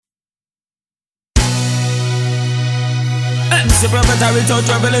MC Prophet, I reach out,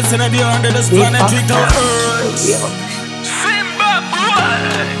 travel, listen to the under this planet, we go Earth. Zimbabwe,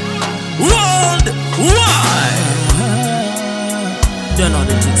 world wide. Don't know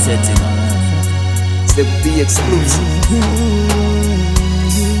the trick setting. It's the B exclusive.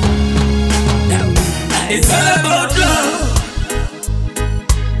 It's all about love.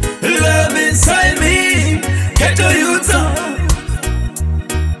 Love inside me. Get to you, son.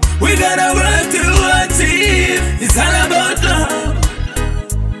 We gotta work to achieve. It's all about love.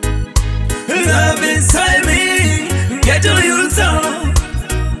 Love inside me. Get to you, son.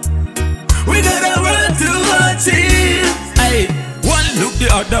 We gotta work to achieve. Aye. One look the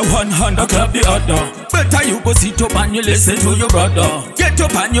other, one hand clap the other. Better you go sit up and you listen to your brother. Get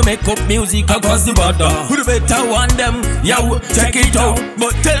up and you make up music across the border. Who the better one them? Yo, check it out.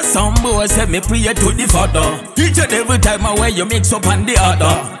 But tell some boys let me pray to the Father. Each and every time I wear you mix up and the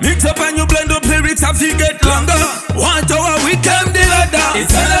other. Mix up and you blend up lyrics and you get longer. 1 hour we come the other.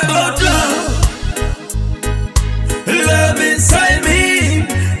 It's all about love. Love inside me.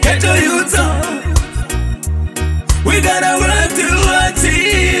 Get to you, son. We gotta work to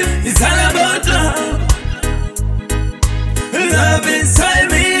achieve. It's all about love. Love inside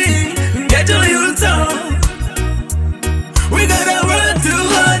me. Get to you, son. We gotta work to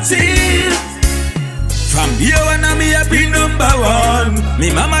achieve. From here on, I'm here be number one. Me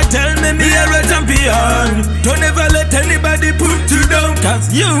mama tell me a champion. Don't ever let anybody put you down,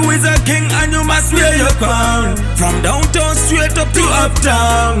 cause you is a king and you must wear your crown. From downtown straight up to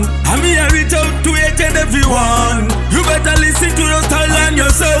uptown, I'm here reach out to each and everyone. You better listen to your style and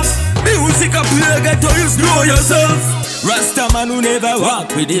yourself. Music a play, get to you know yourself. Rasta man who never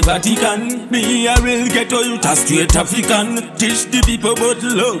walk with the Vatican. Me a real ghetto youth a straight African. Teach the people about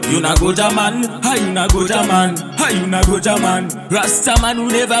love. You na go man, how you na go man, how you na go man. Rasta man who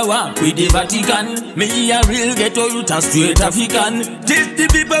never walk with the Vatican. Me a real ghetto youth a straight African. Teach the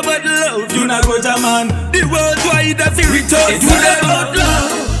people about love. You na go man. The world wide a feel return. It's all about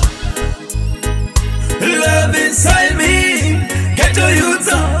love. Love inside me. Ghetto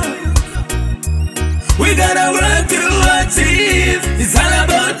youth on. We gotta work to achieve. It's all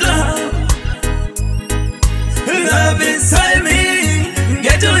about love. Love inside me.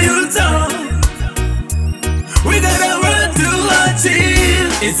 Get to you, son. We gotta work to achieve.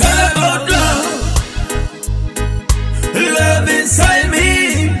 It's all about love. Love inside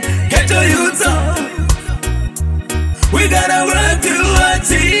me. Get to you, son. We gotta work to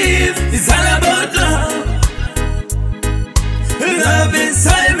achieve. It's all about love. Love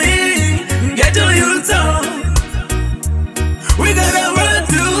inside me. Get to you, son. We gotta work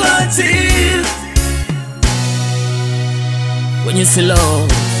to achieve. When you see love,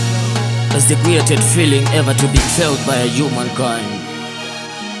 that's the greatest feeling ever to be felt by a humankind.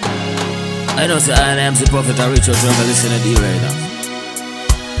 I know say I am the prophet I reach out to never listen to the right now.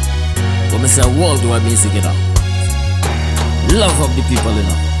 But I say worldwide music, you know. Love of the people, you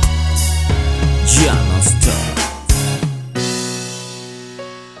know. Jam.